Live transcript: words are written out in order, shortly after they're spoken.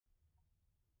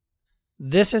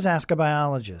This is Ask a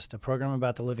Biologist, a program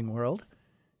about the living world,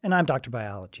 and I'm Dr.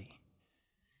 Biology.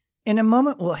 In a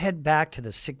moment, we'll head back to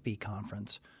the SICB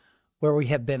conference, where we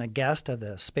have been a guest of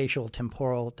the Spatial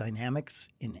Temporal Dynamics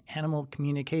in Animal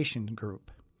Communication group.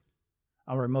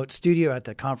 Our remote studio at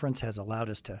the conference has allowed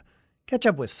us to catch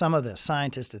up with some of the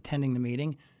scientists attending the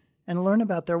meeting and learn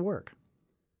about their work.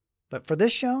 But for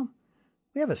this show,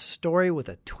 we have a story with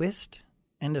a twist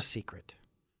and a secret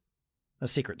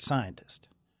scientist.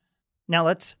 Now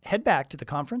let's head back to the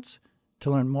conference to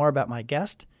learn more about my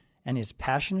guest and his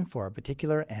passion for a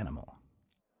particular animal.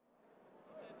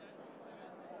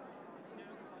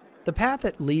 The path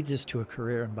that leads us to a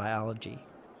career in biology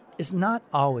is not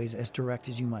always as direct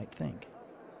as you might think.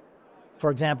 For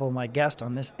example, my guest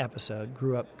on this episode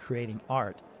grew up creating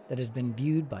art that has been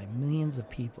viewed by millions of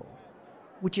people,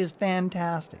 which is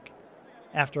fantastic.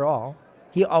 After all,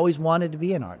 he always wanted to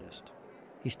be an artist.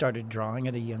 He started drawing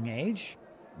at a young age.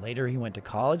 Later, he went to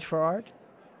college for art.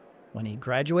 When he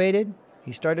graduated,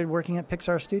 he started working at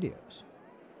Pixar Studios,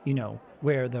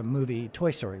 where the movie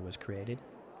Toy Story was created.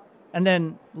 And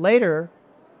then later,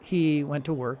 he went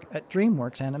to work at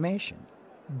DreamWorks Animation.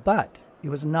 But it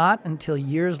was not until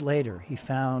years later he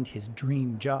found his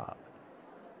dream job.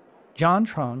 John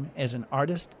Truong is an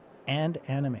artist and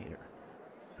animator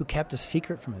who kept a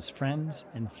secret from his friends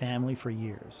and family for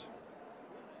years.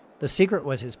 The secret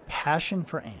was his passion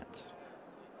for ants.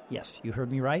 Yes, you heard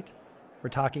me right. We're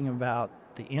talking about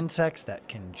the insects that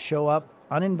can show up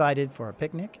uninvited for a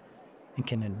picnic and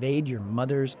can invade your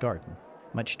mother's garden,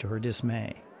 much to her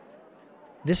dismay.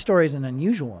 This story is an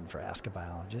unusual one for Ask a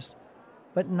Biologist,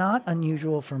 but not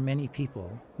unusual for many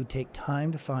people who take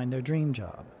time to find their dream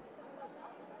job.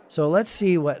 So let's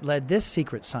see what led this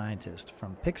secret scientist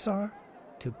from Pixar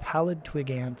to pallid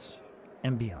twig ants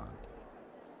and beyond.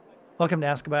 Welcome to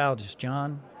Ask a Biologist,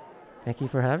 John. Thank you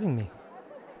for having me.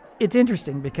 It's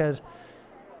interesting because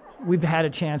we've had a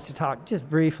chance to talk just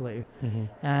briefly,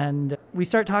 and we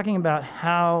start talking about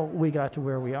how we got to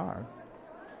where we are.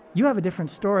 You have a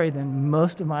different story than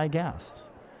most of my guests.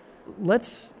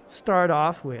 Let's start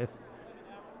off with,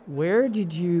 where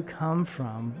did you come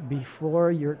from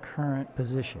before your current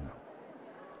position?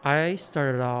 I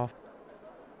started off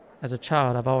as a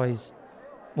child. I've always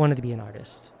wanted to be an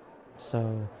artist.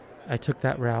 So I took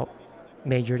that route,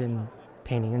 majored in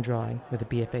painting and drawing with a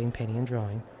BFA in painting and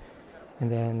drawing. And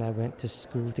then I went to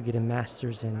school to get a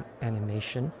master's in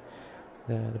animation.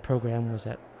 The program was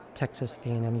at Texas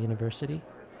A&M University.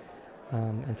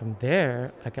 And from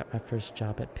there, I got my first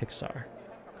job at Pixar.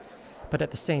 But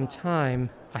at the same time,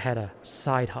 I had a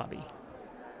side hobby.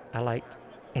 I liked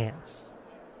ants.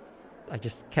 I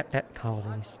just kept ant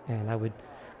colonies, and I would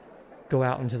go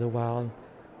out into the wild,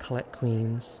 collect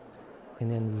queens, and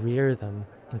then rear them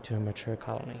into a mature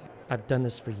colony. I've done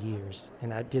this for years,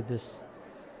 and I did this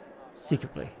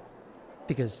secretly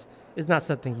because it's not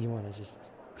something you want to just,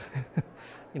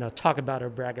 talk about or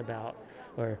brag about,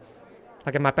 or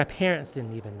like my parents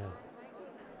didn't even know.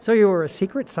 So you were a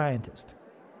secret scientist?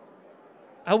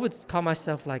 I would call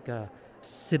myself like a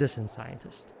citizen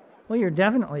scientist. Well, you're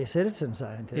definitely a citizen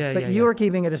scientist, but you were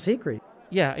keeping it a secret.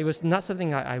 Yeah, it was not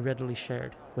something I readily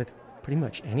shared with pretty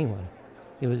much anyone.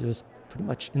 It was pretty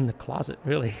much in the closet,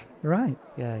 really. Right.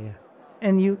 Yeah.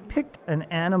 And you picked an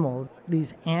animal.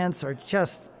 These ants are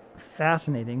just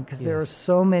fascinating because there are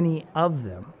so many of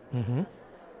them. Mm-hmm.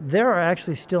 There are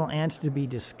actually still ants to be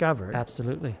discovered.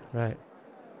 Absolutely, right.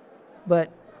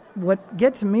 But what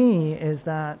gets me is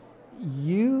that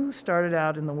you started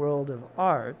out in the world of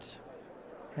art,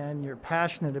 and you're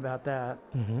passionate about that.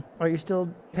 Mm-hmm. Are you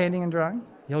still painting and drawing?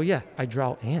 Oh, yeah. I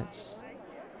draw ants.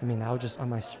 I would just, on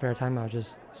my spare time, I would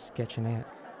just sketch an ant.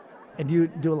 And do you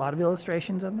do a lot of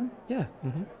illustrations of them? Yeah.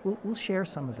 Mm-hmm. We'll share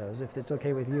some of those if it's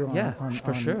okay with you on the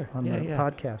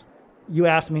podcast. You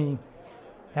asked me,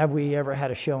 have we ever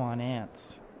had a show on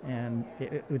ants? And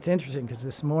it's interesting because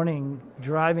this morning,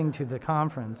 driving to the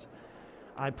conference,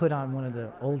 I put on one of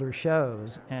the older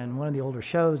shows, and one of the older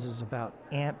shows is about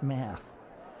ant math.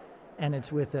 And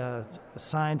it's with a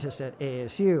scientist at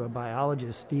ASU, a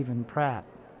biologist, Stephen Pratt.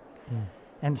 Mm.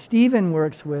 And Stephen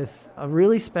works with a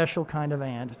really special kind of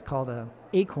ant. It's called an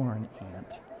acorn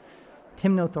ant,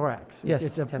 Timnothorax. Yes,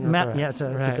 it's a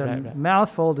Timnothorax. It's a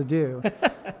mouthful to do.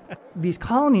 These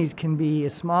colonies can be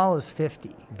as small as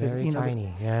 50. Very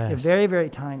tiny, yes. They're very, very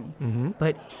tiny. Mm-hmm.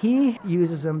 But he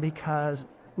uses them because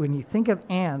when you think of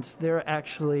ants, they're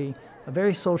actually a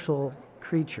very social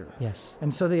creature. Yes.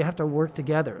 And so they have to work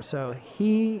together. So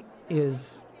he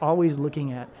is always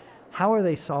looking at how are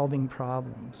they solving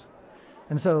problems.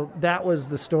 And so that was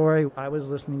the story I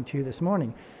was listening to this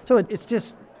morning. So it's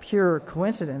just pure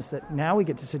coincidence that now we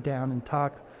get to sit down and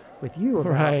talk with you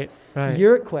about right.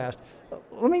 your quest.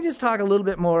 Let me just talk a little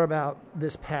bit more about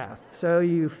this path. So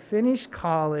you finish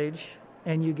college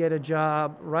and you get a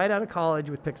job right out of college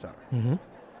with Pixar. Mm-hmm.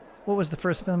 What was the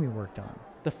first film you worked on?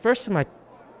 The first film I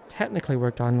technically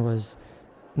worked on was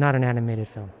not an animated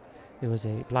film. It was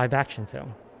a live-action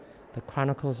film, The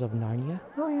Chronicles of Narnia.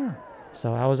 Oh, yeah.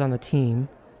 So I was on the team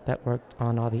that worked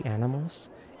on all the animals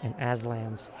and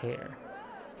Aslan's hair.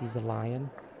 He's the lion,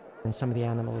 and some of the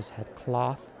animals had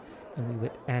cloth, and we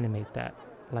would animate that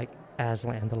like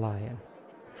Aslan the lion.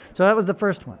 So that was the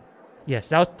first one. Yes,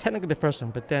 that was technically the first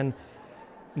one, but then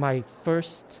my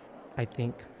first, I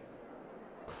think,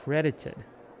 credited,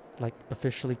 like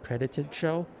officially credited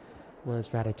show was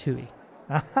Ratatouille,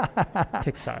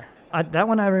 Pixar. That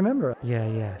one I remember.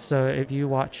 Yeah. So if you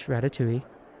watch Ratatouille,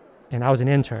 and I was an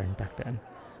intern back then,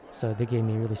 so they gave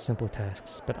me really simple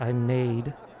tasks, but I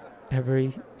made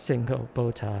every single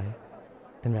bow tie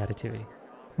in Ratatouille.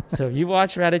 So if you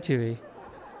watch Ratatouille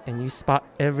and you spot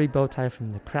every bow tie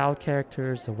from the crowd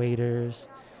characters, the waiters,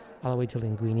 all the way to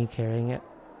Linguini carrying it,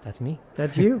 that's me.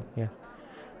 That's you. Yeah.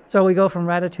 So we go from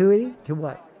Ratatouille to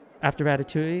what? After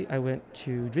Ratatouille, I went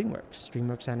to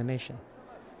DreamWorks Animation.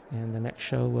 And the next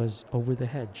show was Over the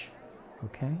Hedge.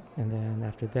 Okay. And then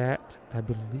after that, I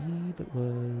believe it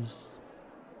was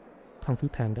Kung Fu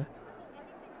Panda.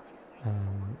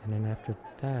 And then after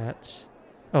that,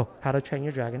 How to Train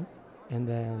Your Dragon. And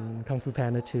then Kung Fu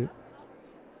Panda 2.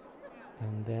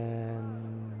 And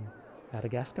then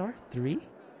Madagascar 3.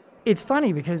 It's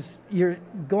funny because you're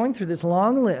going through this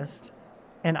long list,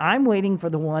 and I'm waiting for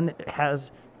the one that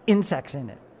has insects in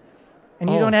it. And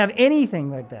you don't have anything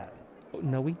like that.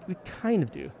 No, we kind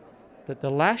of do. The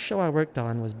last show I worked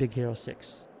on was Big Hero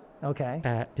 6. Okay.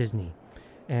 At Disney.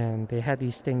 And they had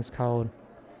these things called,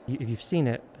 if you've seen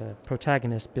it, the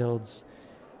protagonist builds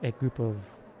a group of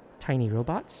tiny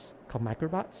robots called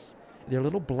microbots. They're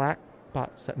little black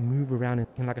bots that move around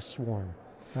in like a swarm.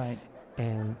 Right.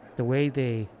 And the way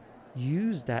they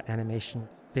used that animation,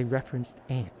 they referenced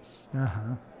ants.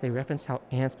 Uh-huh. They referenced how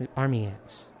ants moved, army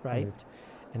ants moved.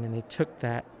 And then they took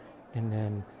that and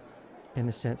then, in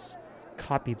a sense,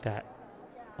 copied that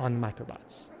on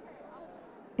microbots.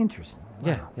 Interesting.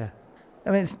 Wow. Yeah. I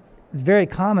mean, it's very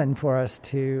common for us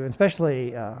to,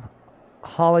 especially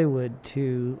Hollywood,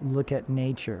 to look at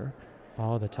nature.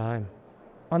 All the time.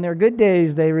 On their good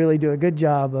days, they really do a good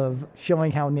job of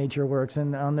showing how nature works.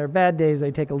 And on their bad days,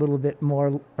 they take a little bit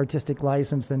more artistic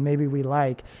license than maybe we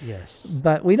like. Yes.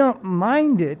 But we don't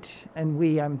mind it. And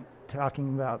I'm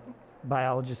talking about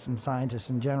biologists and scientists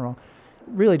in general,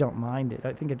 really don't mind it.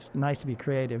 I think it's nice to be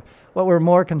creative. What we're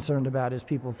more concerned about is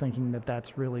people thinking that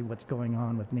that's really what's going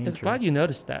on with nature. It's glad you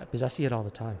noticed that, because I see it all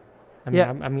the time. I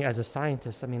mean, as a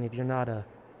scientist, if you're not a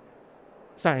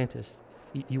scientist,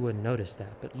 you wouldn't notice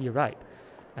that. But you're right.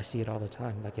 I see it all the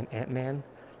time. Like in Ant-Man,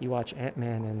 you watch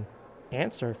Ant-Man and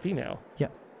ants are female. Yeah.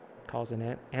 Calls an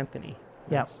ant Anthony.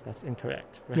 Yeah. That's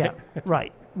incorrect. Right? Yeah,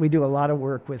 right. We do a lot of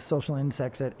work with social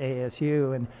insects at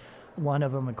ASU, and one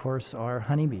of them, of course, are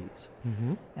honeybees.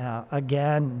 Mm-hmm.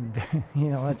 Again,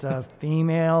 it's a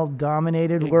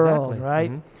female-dominated world,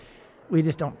 right? Mm-hmm. We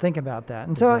just don't think about that.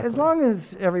 And so as long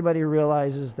as everybody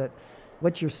realizes that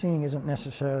what you're seeing isn't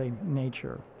necessarily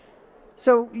nature.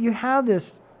 So you have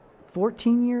this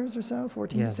 14 years or so?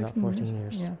 14 to 16 about 14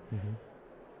 years. Yeah. Mm-hmm.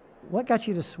 What got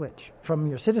you to switch from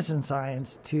your citizen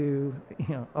science to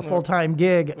a full-time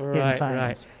gig in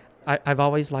science? Right. I've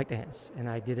always liked ants, and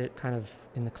I did it kind of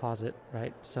in the closet,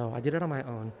 right? So I did it on my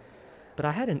own. But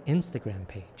I had an Instagram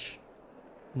page,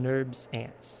 NURBS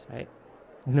Ants, right?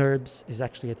 NURBS is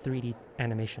actually a 3D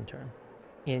animation term.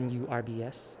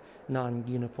 NURBS,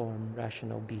 non-uniform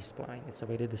rational B-spline. It's a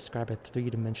way to describe a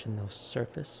three-dimensional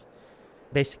surface.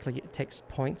 Basically, it takes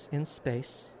points in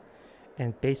space,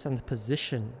 and based on the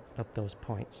position of those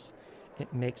points,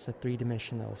 it makes a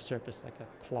three-dimensional surface like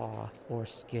a cloth or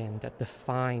skin that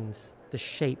defines the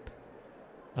shape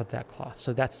of that cloth.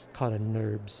 So that's called a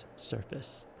NURBS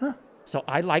surface. Huh. So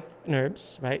I like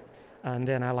NURBS, right? And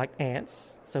then I liked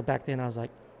ants. So back then I was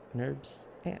like, NURBS,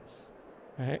 ants,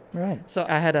 right? Right. So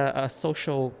I had a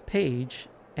social page,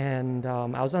 and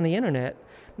I was on the internet,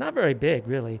 not very big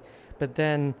really, but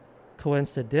then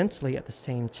coincidentally at the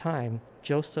same time,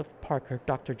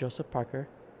 Dr. Joseph Parker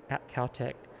at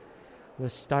Caltech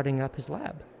was starting up his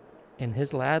lab. And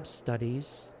his lab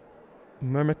studies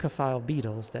myrmecophile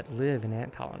beetles that live in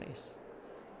ant colonies.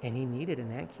 And he needed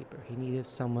an ant keeper. He needed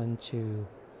someone to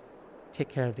take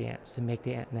care of the ants, to make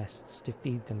the ant nests, to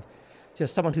feed them. So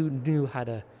someone who knew how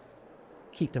to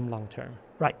keep them long term.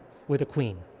 Right. With a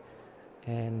queen.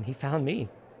 And he found me.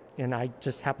 And I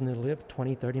just happened to live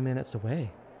 20, 30 minutes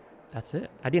away. That's it.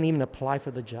 I didn't even apply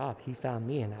for the job. He found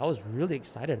me, and I was really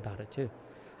excited about it too.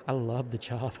 I love the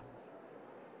job.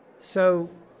 So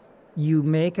you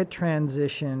make a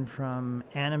transition from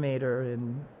animator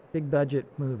in big budget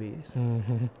movies,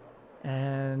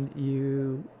 and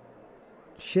you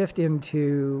shift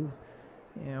into,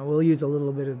 we'll use a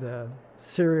little bit of the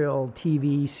serial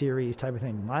TV series type of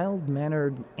thing,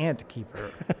 mild-mannered ant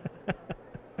keeper.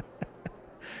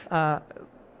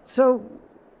 So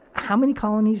how many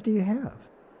colonies do you have?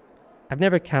 I've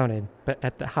never counted, but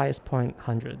at the highest point,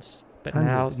 hundreds. But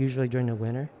Hundreds. now, usually during the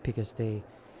winter, because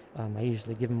I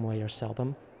usually give them away or sell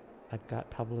them, I've got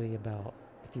probably about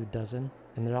a few dozen,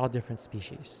 and they're all different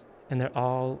species. And they're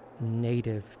all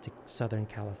native to Southern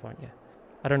California.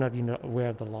 I don't know if you're aware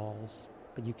of the laws,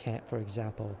 but you can't, for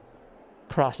example,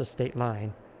 cross a state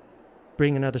line,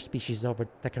 bring another species over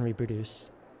that can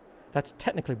reproduce. That's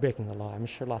technically breaking the law. I'm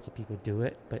sure lots of people do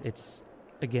it, but it's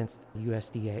against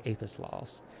USDA APHIS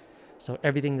laws. So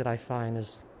everything that I find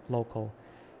is local,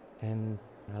 and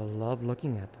I love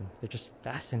looking at them. They're just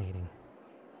fascinating.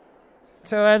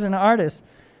 So as an artist,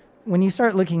 when you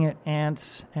start looking at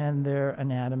ants and their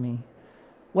anatomy,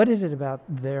 what is it about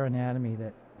their anatomy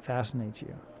that fascinates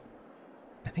you?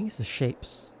 I think it's the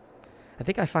shapes. I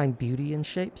think I find beauty in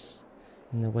shapes,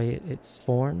 in the way it's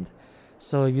formed.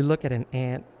 So you look at an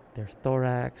ant, their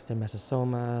thorax, their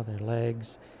mesosoma, their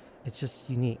legs, it's just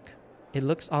unique. It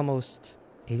looks almost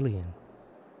alien.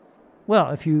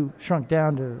 Well, if you shrunk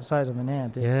down to the size of an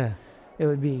ant, Yeah. it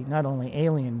would be not only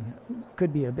alien,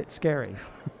 could be a bit scary.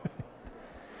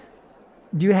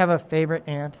 Do you have a favorite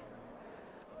ant?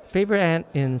 Favorite ant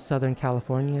in Southern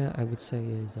California, I would say,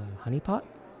 is a honeypot,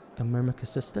 a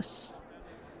Myrmecocystus.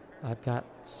 I've got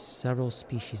several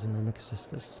species of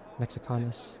Myrmecocystus,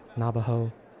 Mexicanus,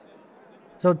 Navajo.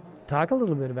 So talk a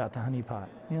little bit about the honeypot.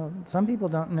 Some people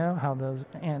don't know how those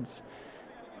ants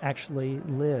actually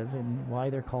live and why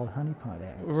they're called honeypot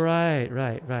ants.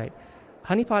 Right.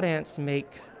 Honeypot ants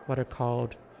make what are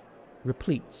called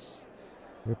repletes.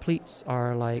 Repletes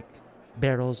are like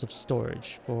barrels of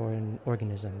storage for an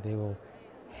organism. They will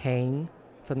hang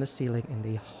from the ceiling and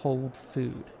they hold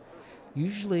food,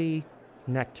 usually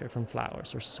nectar from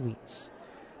flowers or sweets.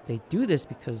 They do this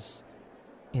because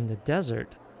in the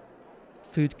desert,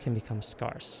 food can become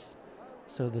scarce.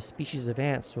 So the species of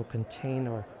ants will contain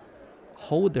or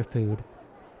hold their food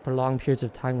for long periods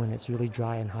of time when it's really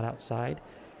dry and hot outside,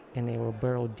 and they will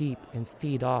burrow deep and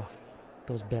feed off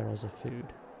those barrels of food.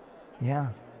 Yeah.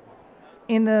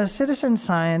 In the citizen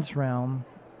science realm,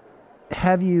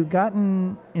 have you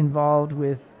gotten involved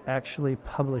with actually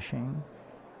publishing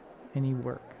any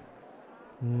work?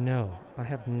 No, I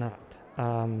have not.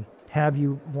 Have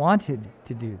you wanted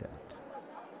to do that?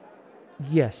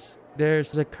 Yes,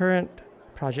 there's a current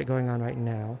project going on right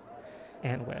now,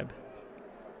 AntWeb.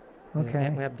 Okay.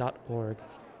 Antweb.org.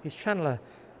 He's trying to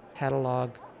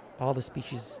catalog all the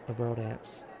species of world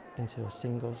ants into a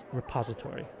single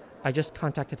repository. I just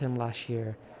contacted him last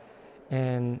year,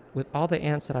 and with all the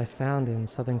ants that I found in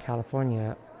Southern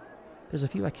California, there's a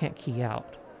few I can't key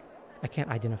out. I can't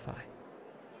identify.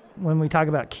 When we talk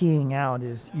about keying out,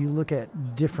 is you look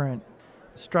at different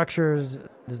structures.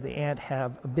 Does the ant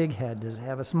have a big head? Does it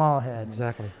have a small head?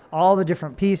 Exactly. All the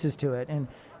different pieces to it. And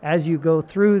as you go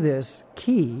through this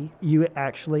key, you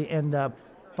actually end up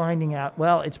finding out,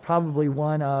 well, it's probably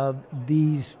one of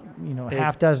these,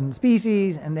 half dozen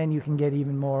species, and then you can get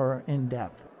even more in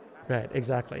depth. Right,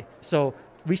 exactly. So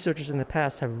researchers in the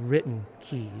past have written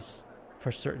keys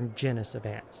for certain genus of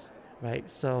ants, right?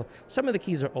 So some of the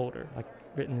keys are older, like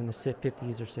written in the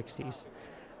 50s or 60s.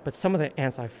 But some of the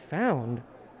ants I've found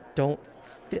don't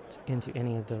fit into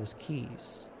any of those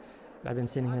keys. I've been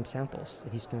sending him samples,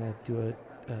 and he's going to do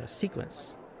a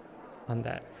sequence on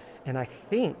that. And I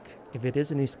think if it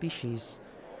is a new species,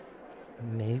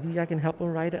 maybe I can help him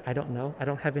write it. I don't know. I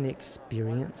don't have any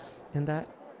experience in that.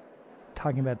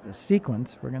 Talking about the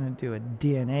sequence, we're going to do a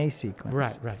DNA sequence.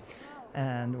 Right.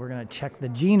 And we're going to check the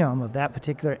genome of that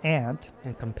particular ant.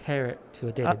 And compare it to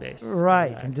a database.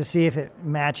 Right, and to see if it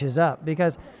matches up.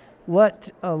 Because what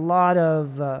a lot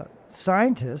of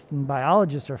scientists and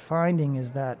biologists are finding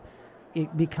is that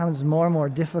it becomes more and more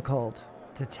difficult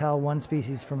to tell one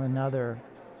species from another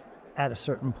at a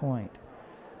certain point.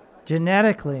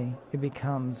 Genetically, it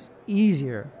becomes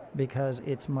easier because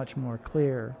it's much more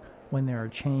clear when there are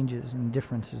changes and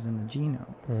differences in the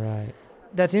genome. Right.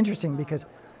 That's interesting because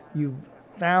you've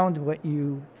found what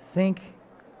you think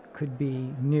could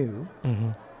be new.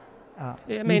 Mm-hmm.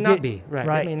 It may not be, right?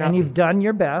 Right, It may not and be. you've done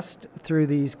your best through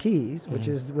these keys, which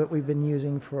is what we've been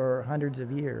using for hundreds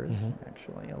of years,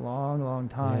 actually, a long, long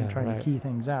time trying to key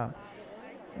things out.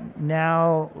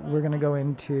 now we're going to go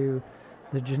into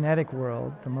the genetic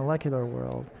world, the molecular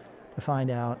world, to find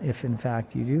out if, in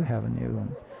fact, you do have a new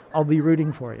one. I'll be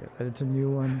rooting for you that it's a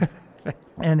new one.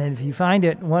 And if you find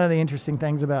it, one of the interesting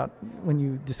things about when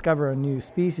you discover a new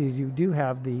species, you do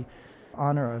have the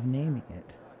honor of naming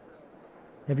it.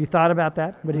 Have you thought about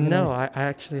that? No, I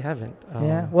actually haven't.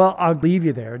 Yeah. Well, I'll leave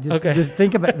you there. Just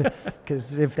think about it,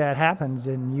 because if that happens,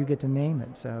 then you get to name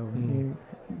it. So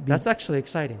that's actually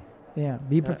exciting. Yeah.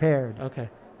 Be prepared. Okay.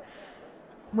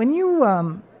 When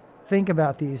you think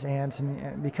about these ants,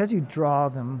 and because you draw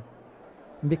them,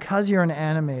 and because you're an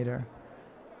animator,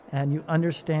 and you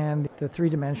understand the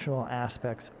three-dimensional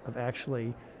aspects of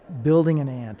actually building an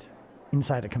ant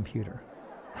inside a computer,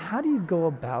 how do you go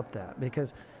about that?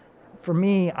 Because for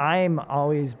me, I'm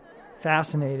always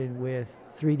fascinated with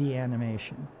 3D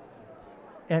animation.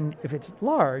 And if it's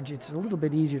large, it's a little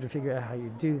bit easier to figure out how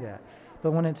you do that.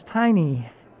 But when it's tiny,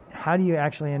 how do you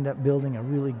actually end up building a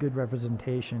really good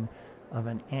representation of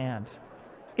an ant?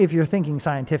 If you're thinking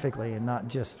scientifically and not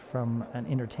just from an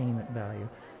entertainment value,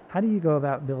 how do you go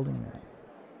about building that?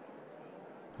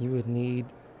 You would need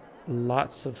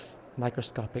lots of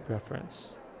microscopic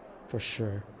reference, for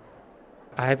sure.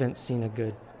 I haven't seen a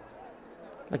good,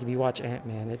 like if you watch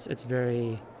Ant-Man, it's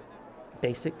very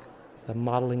basic. The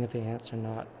modeling of the ants are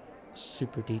not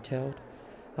super detailed.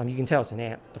 You can tell it's an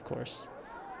ant, of course.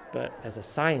 But as a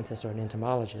scientist or an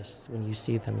entomologist, when you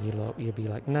see them, you'll be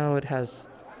like, no, it has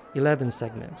 11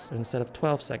 segments instead of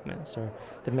 12 segments, or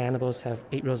the mandibles have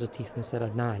 8 rows of teeth instead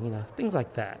of 9, things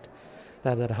like that.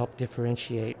 That'll help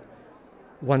differentiate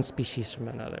one species from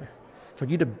another. For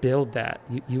you to build that,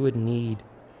 you would need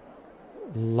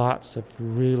lots of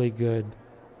really good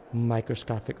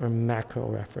microscopic or macro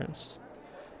reference,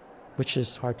 which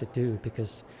is hard to do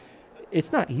because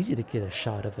it's not easy to get a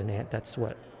shot of an ant that's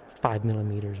 5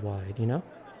 millimeters wide,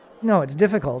 No, it's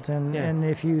difficult. And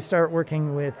if you start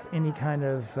working with any kind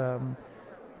of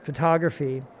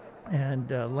photography and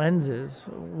lenses,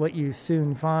 what you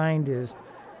soon find is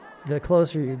the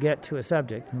closer you get to a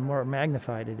subject, the more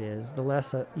magnified it is, the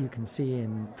less you can see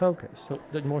in focus. So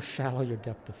the more shallow your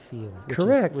depth of field.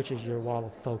 Correct. Which is your wall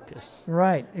of focus.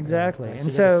 Right, exactly. Right.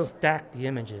 And so you so stack the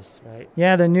images, right?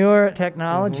 Yeah, the newer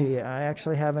technology, I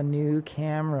actually have a new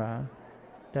camera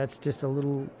that's just a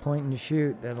little point and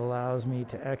shoot that allows me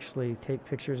to actually take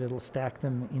pictures. It'll stack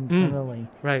them internally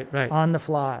right. on the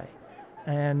fly.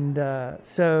 And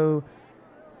so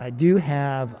I do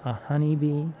have a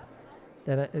honeybee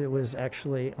that it was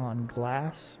actually on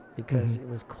glass because it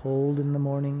was cold in the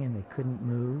morning and they couldn't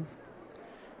move.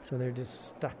 So they're just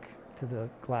stuck to the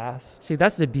glass. See,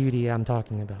 that's the beauty I'm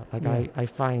talking about. I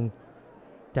find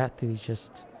that to be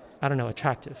just,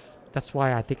 attractive. That's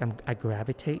why I think I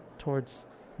gravitate towards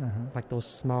those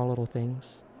small little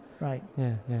things. Right.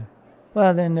 Yeah.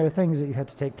 Well, then there are things that you have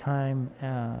to take time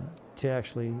to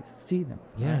actually see them.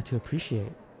 Yeah, right? to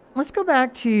appreciate. Let's go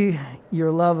back to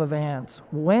your love of ants.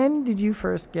 When did you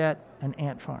first get an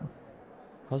ant farm?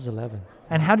 I was 11.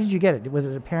 And how did you get it? Was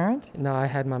it a parent? No, I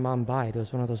had my mom buy it. It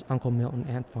was one of those Uncle Milton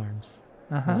ant farms.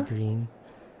 It was green.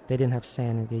 They didn't have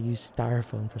sand. They used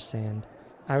styrofoam for sand.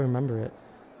 I remember it.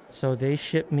 So they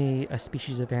shipped me a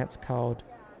species of ants called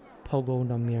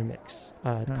Pogonomyrmex.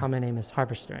 The common name is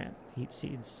harvester ant. They eat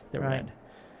seeds. They're red.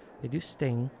 They do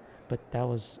sting, but that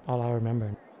was all I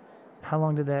remember. How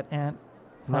long did that ant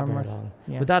Not very long.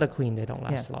 Yeah. Without a queen, they don't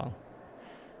last long.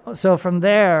 So from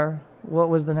there, what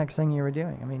was the next thing you were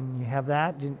doing? I mean, you have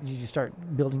that. Did you start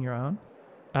building your own?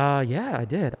 Yeah, I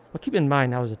did. Well, keep in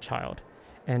mind, I was a child.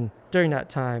 And during that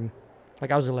time,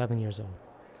 I was 11 years old.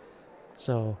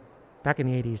 So back in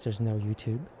the 80s, there's no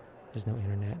YouTube. There's no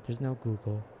internet. There's no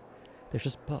Google. There's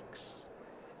just books.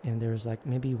 And there's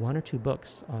maybe 1 or 2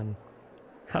 books on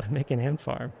how to make an ant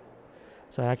farm.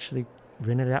 So I actually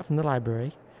rented it out from the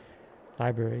libraries,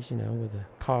 with a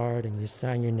card, and you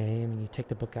sign your name, and you take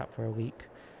the book out for a week.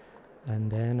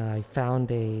 And then I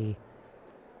found a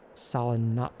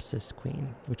Solenopsis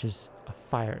queen, which is a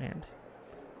fire ant.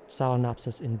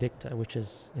 Solenopsis invicta, which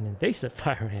is an invasive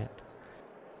fire ant.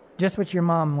 Just what your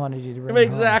mom wanted you to bring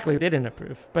Exactly. They didn't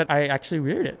approve. But I actually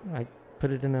reared it. I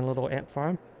put it in a little ant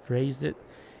farm, raised it.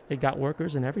 It got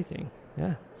workers and everything.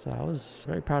 Yeah, so I was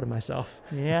very proud of myself.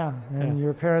 Yeah, and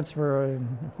your parents were in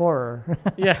horror.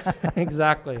 Yeah,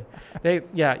 exactly. I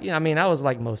was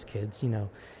like most kids,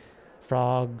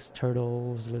 frogs,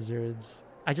 turtles, lizards.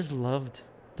 I just loved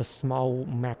the small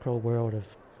macro world of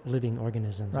living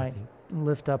organisms. Right. I think.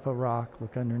 Lift up a rock,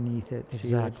 look underneath it,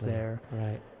 see what's there.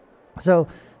 Right. So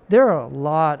there are a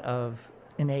lot of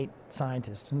innate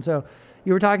scientists. And so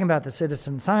you were talking about the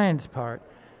citizen science part.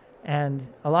 And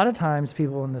a lot of times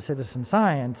people in the citizen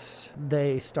science,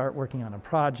 they start working on a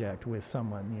project with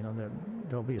someone.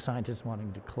 There'll be a scientist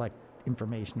wanting to collect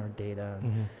information or data,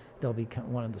 and they'll be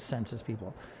one of the census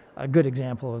people. A good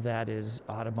example of that is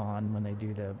Audubon when they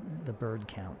do the bird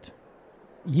count.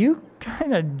 You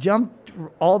kind of jumped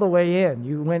all the way in.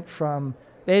 You went from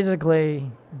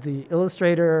basically the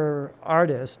illustrator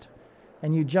artist,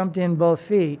 and you jumped in both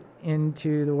feet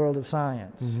into the world of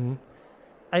science. Mm-hmm.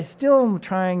 I still am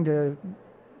trying to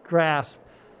grasp,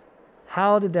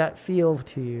 how did that feel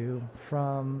to you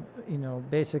from,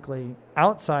 basically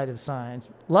outside of science,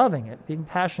 loving it, being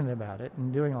passionate about it,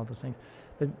 and doing all those things,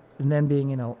 and then being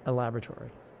in a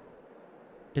laboratory?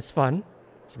 It's fun.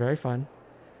 It's very fun.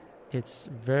 It's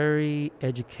very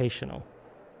educational.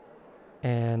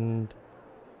 And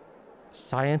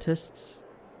scientists,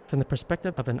 from the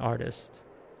perspective of an artist,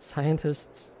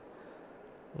 scientists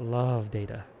love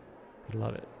data. They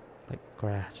love it. Like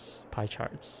graphs, pie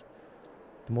charts.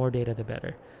 The more data, the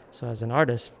better. So as an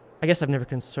artist, I guess I've never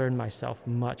concerned myself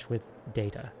much with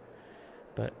data.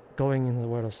 But going into the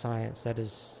world of science, that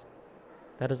is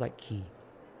like key.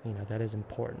 That is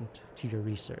important to your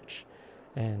research.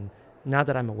 And now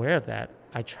that I'm aware of that,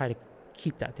 I try to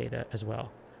keep that data as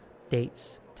well.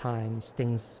 Dates, times,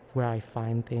 things where I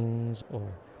find things, or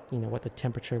what the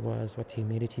temperature was, what the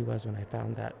humidity was when I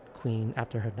found that queen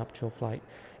after her nuptial flight.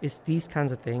 It's these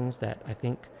kinds of things that I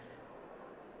think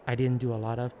I didn't do a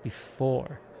lot of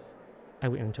before I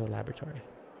went into a laboratory.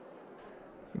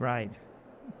 Right.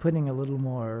 Putting a little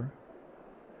more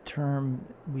term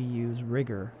we use,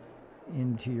 rigor,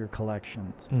 into your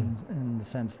collections in the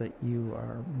sense that you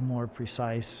are more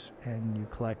precise and you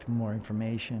collect more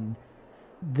information.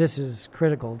 This is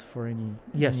critical for any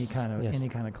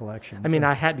kind of collection. I mean,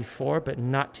 I had before, but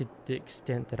not to the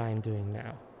extent that I am doing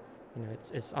now.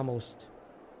 It's almost,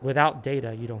 without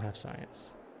data, you don't have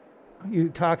science. You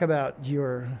talk about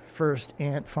your first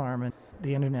ant farm, and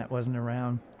the internet wasn't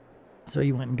around, so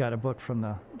you went and got a book from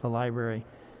the library.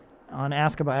 On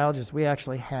Ask a Biologist, we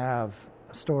actually have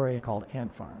a story called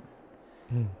Ant Farm.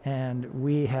 And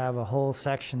we have a whole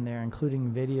section there, including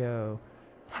video,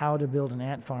 how to build an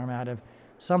ant farm out of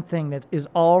something that is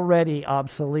already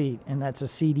obsolete, and that's a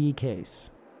CD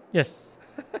case. Yes.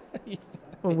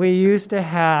 We used to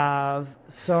have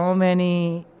so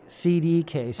many CD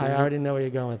cases. I already know where you're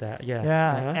going with that. Yeah.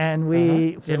 Yeah, and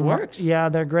it works. Yeah,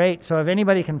 they're great. So if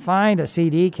anybody can find a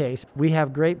CD case, we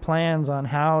have great plans on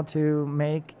how to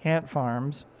make ant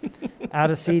farms out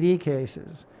of CD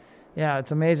cases. Yeah,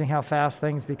 it's amazing how fast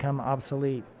things become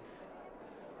obsolete.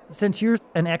 Since you're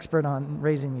an expert on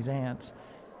raising these ants,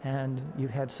 and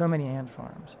you've had so many ant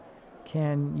farms,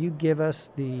 can you give us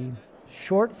the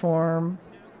short form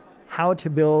how to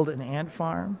build an ant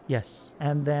farm? Yes.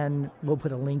 And then we'll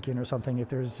put a link in or something if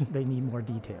they need more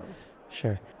details.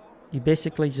 Sure. You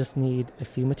basically just need a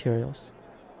few materials: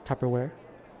 Tupperware,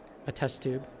 a test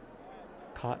tube,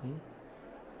 cotton,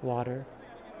 water,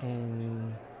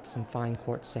 and some fine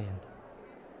quartz sand.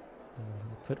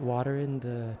 Put water in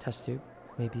the test tube,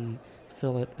 maybe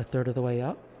fill it a third of the way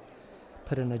up.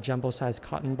 Put in a jumbo-sized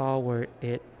cotton ball where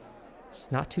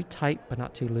it's not too tight but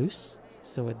not too loose,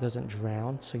 so it doesn't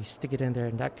drown. So you stick it in there,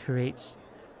 and that creates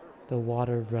the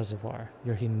water reservoir,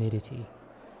 your humidity.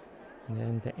 And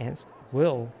then the ants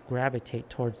will gravitate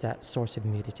towards that source of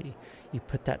humidity. You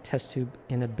put that test tube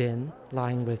in a bin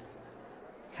lined with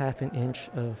 1/2 inch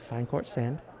of fine quartz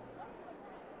sand,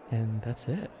 and that's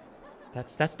it.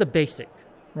 That's the basic.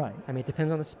 Right. I mean, it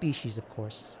depends on the species, of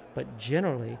course, but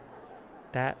generally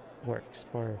that works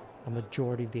for a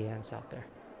majority of the ants out there.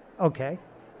 Okay.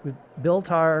 We've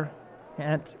built our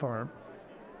ant farm.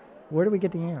 Where do we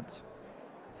get the ants?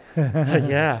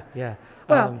 Yeah.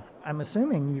 Well, I'm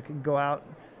assuming you can go out,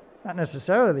 not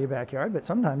necessarily your backyard, but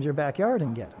sometimes your backyard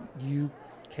and get them. You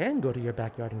can go to your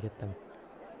backyard and get them.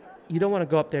 You don't want to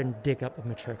go up there and dig up a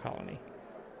mature colony.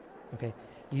 Okay?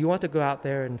 You want to go out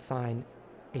there and find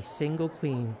a single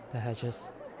queen that has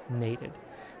just mated,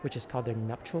 which is called their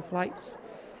nuptial flights.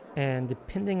 And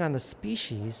depending on the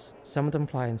species, some of them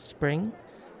fly in spring,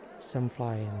 some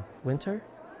fly in winter,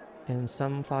 and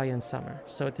some fly in summer.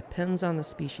 So it depends on the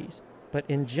species. But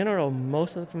in general,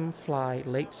 most of them fly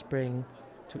late spring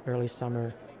to early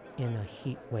summer in a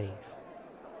heat wave,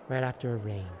 right after a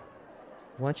rain.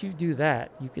 Once you do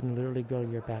that, you can literally go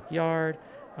to your backyard.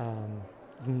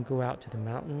 You can go out to the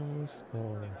mountains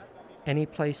or any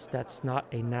place that's not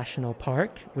a national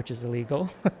park, which is illegal,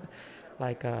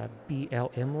 like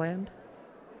BLM land.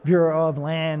 Bureau of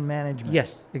Land Management.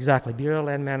 Yes, exactly. Bureau of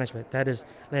Land Management. That is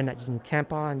land that you can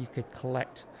camp on. You could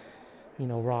collect,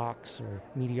 rocks or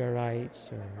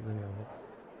meteorites or,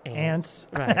 Ants.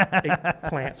 Right.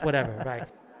 Plants, whatever, right.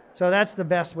 So that's the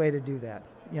best way to do that.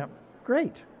 Yep.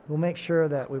 Great. We'll make sure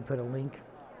that we put a link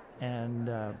and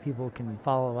people can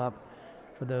follow up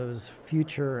for those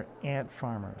future ant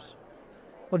farmers.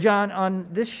 Well, John, on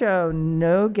this show,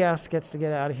 no guest gets to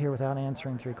get out of here without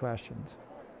answering 3 questions.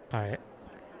 All right.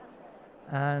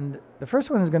 And the first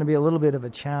one is going to be a little bit of a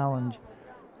challenge.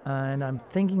 And I'm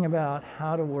thinking about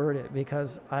how to word it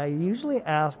because I usually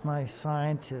ask my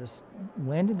scientists,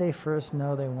 when did they first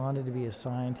know they wanted to be a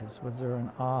scientist? Was there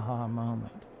an aha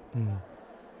moment? Mm.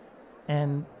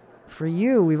 And for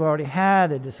you, we've already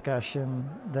had a discussion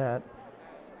that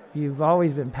you've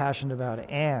always been passionate about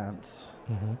ants.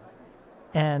 Mm-hmm.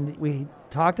 And we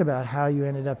talked about how you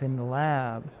ended up in the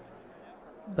lab.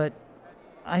 But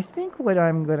I think what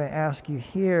I'm going to ask you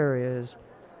here is,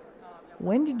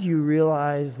 when did you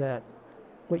realize that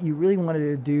what you really wanted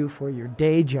to do for your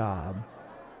day job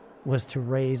was to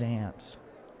raise ants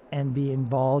and be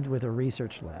involved with a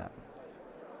research lab?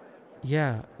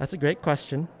 Yeah, that's a great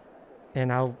question.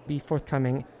 And I'll be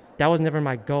forthcoming. That was never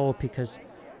my goal because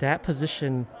that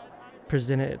position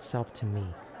presented itself to me.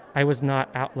 I was not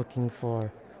out looking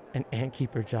for an ant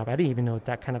keeper job. I didn't even know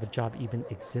that kind of a job even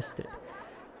existed.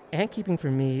 Ant keeping for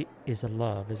me is a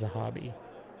love, is a hobby.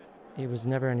 It was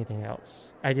never anything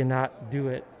else. I did not do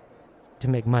it to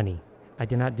make money. I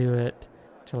did not do it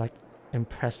to like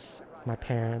impress my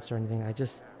parents or anything. I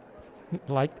just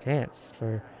liked ants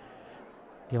for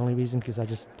the only reason because I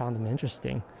just found them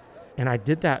interesting. And I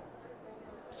did that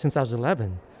since I was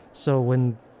 11. So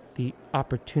when the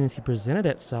opportunity presented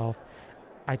itself,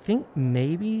 I think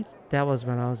maybe that was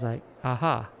when I was like,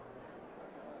 aha,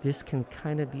 this can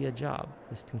kind of be a job.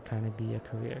 This can kind of be a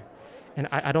career. And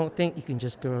I don't think you can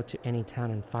just go to any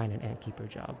town and find an ant keeper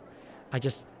job. I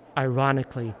just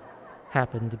ironically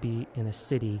happened to be in a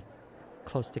city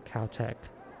close to Caltech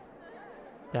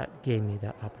that gave me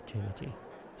that opportunity.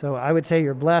 So I would say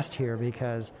you're blessed here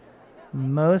because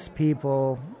most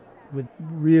people would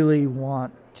really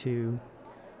want to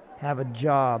have a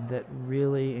job that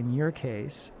really, in your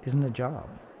case, isn't a job.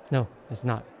 No, it's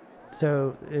not.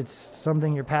 So it's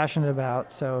something you're passionate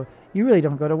about, so you really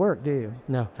don't go to work, do you?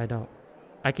 No, I don't.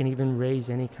 I can even raise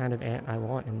any kind of ant I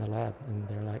want in the lab, and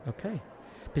they're like, okay.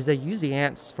 Because they use the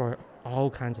ants for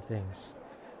all kinds of things,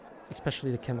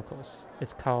 especially the chemicals.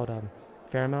 It's called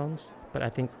pheromones, but I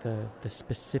think the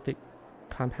specific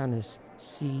compound is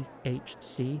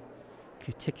CHC,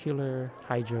 cuticular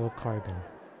hydrocarbon.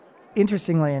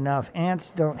 Interestingly enough,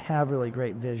 ants don't have really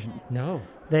great vision. No.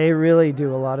 They really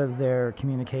do a lot of their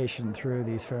communication through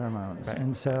these pheromones. Right.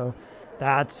 And so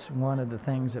that's one of the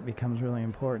things that becomes really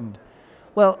important.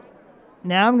 Well,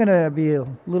 now I'm going to be a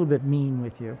little bit mean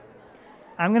with you.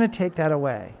 I'm going to take that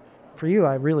away. For you,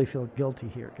 I really feel guilty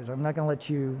here because I'm not going to let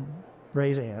you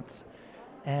raise ants.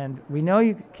 And we know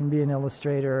you can be an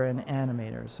illustrator and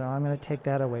animator, so I'm going to take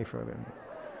that away from you.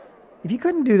 If you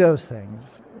couldn't do those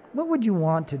things, what would you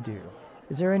want to do?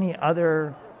 Is there any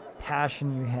other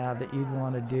passion you have that you'd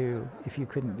want to do if you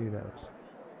couldn't do those?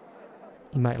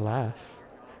 You might laugh.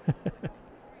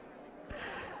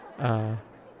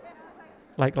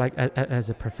 Like as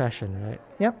a profession, right?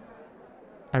 Yep.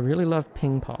 I really love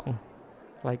ping pong,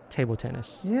 like table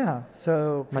tennis. Yeah.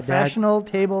 So My professional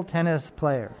table tennis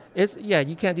player.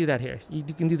 You can't do that here. You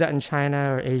can do that in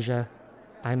China or Asia.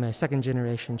 I'm a second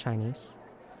generation Chinese,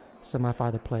 so my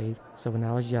father played. So when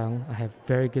I was young, I have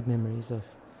very good memories of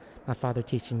my father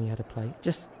teaching me how to play.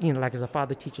 Just, like as a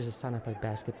father teaches his son how to play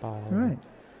basketball, Right.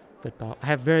 football. I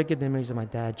have very good memories of my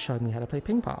dad showing me how to play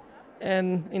ping pong.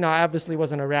 And, I obviously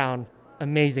wasn't around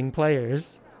amazing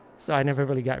players, so I never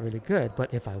really got really good.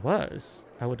 But if I was,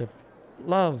 I would have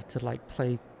loved to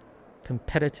play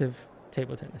competitive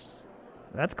table tennis.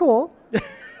 That's cool.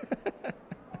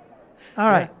 All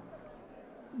right.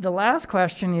 Yeah. The last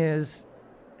question is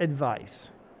advice.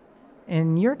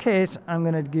 In your case, I'm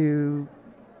going to do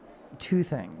 2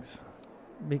 things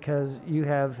because you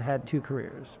have had 2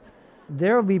 careers.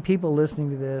 There will be people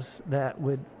listening to this that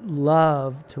would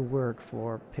love to work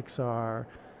for Pixar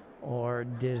or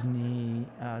Disney,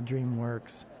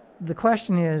 DreamWorks. The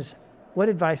question is, what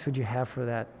advice would you have for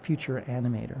that future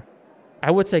animator?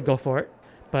 I would say go for it,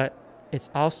 but it's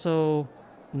also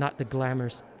not the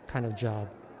glamorous kind of job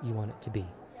you want it to be.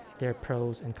 There are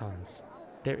pros and cons.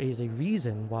 There is a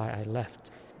reason why I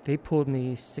left. They pulled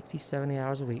me 60, 70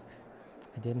 hours a week.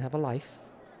 I didn't have a life.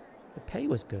 The pay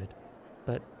was good,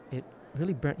 but it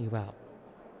really burnt you out.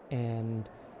 And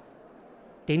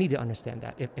they need to understand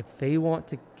that. If they want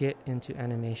to get into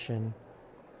animation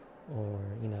or,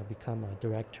 become a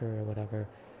director or whatever,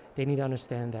 they need to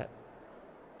understand that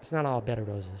it's not all bed of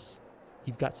roses.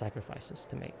 You've got sacrifices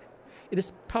to make. It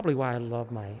is probably why I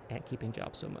love my ant keeping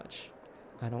job so much.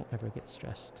 I don't ever get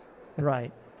stressed.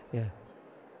 Right. Yeah.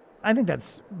 I think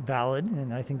that's valid,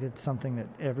 and I think that's something that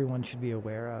everyone should be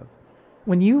aware of.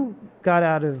 When you got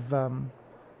out of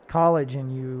college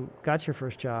and you got your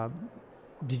first job,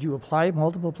 did you apply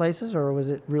multiple places, or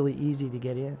was it really easy to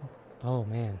get in? Oh,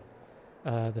 man.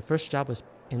 The first job was,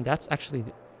 and that's actually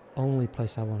the only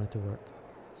place I wanted to work.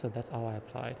 So that's all I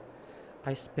applied.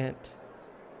 I spent,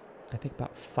 I think,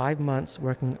 about 5 months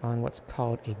working on what's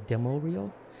called a demo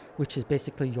reel, which is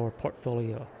basically your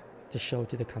portfolio to show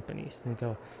to the companies and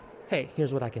go, hey,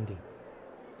 here's what I can do.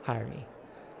 Hire me.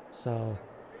 So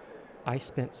I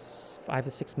spent 5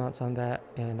 to 6 months on that,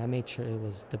 and I made sure it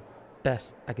was the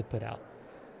best I could put out.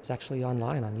 It's actually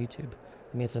online on YouTube.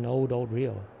 I mean, it's an old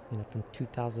reel, from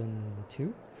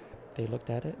 2002. They looked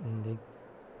at it and they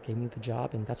gave me the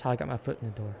job, and that's how I got my foot in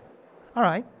the door. All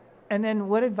right. And then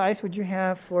what advice would you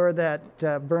have for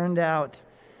that burned out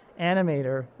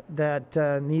animator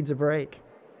that needs a break?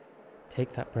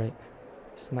 Take that break.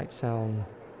 This might sound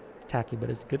tacky, but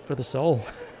it's good for the soul.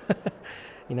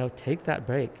 Take that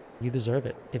break. You deserve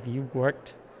it. If you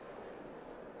worked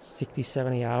 60,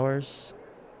 70 hours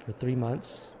for 3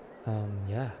 months,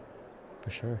 yeah,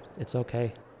 for sure. It's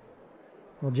okay.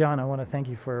 Well, John, I want to thank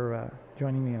you for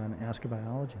joining me on Ask a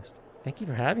Biologist. Thank you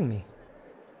for having me.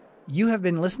 You have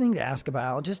been listening to Ask a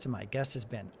Biologist, and my guest has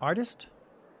been artist,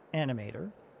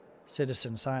 animator,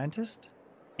 citizen scientist,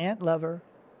 ant lover,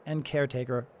 and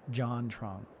caretaker John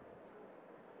Truong.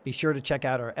 Be sure to check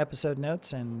out our episode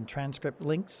notes and transcript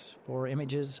links for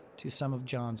images to some of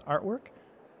John's artwork,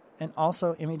 and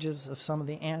also images of some of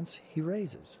the ants he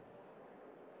raises.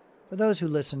 For those who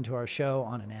listen to our show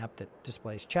on an app that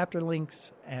displays chapter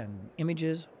links and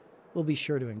images, we'll be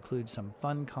sure to include some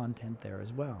fun content there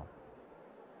as well.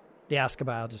 The Ask a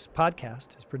Biologist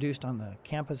podcast is produced on the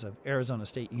campus of Arizona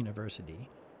State University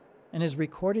and is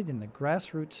recorded in the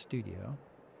Grassroots Studio,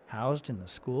 housed in the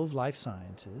School of Life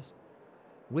Sciences,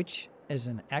 which is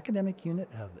an academic unit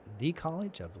of the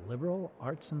College of Liberal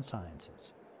Arts and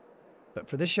Sciences. But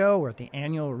for this show, we're at the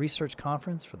annual research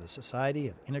conference for the Society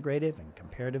of Integrative and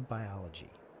Comparative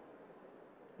Biology.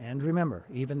 And remember,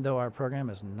 even though our program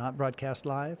is not broadcast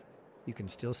live, you can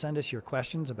still send us your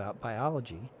questions about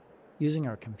biology using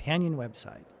our companion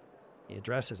website. The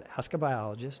address is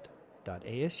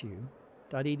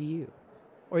askabiologist.asu.edu,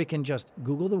 or you can just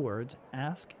Google the words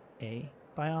Ask a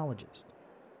Biologist.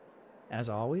 As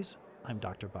always, I'm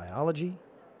Dr. Biology,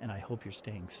 and I hope you're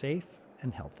staying safe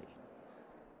and healthy.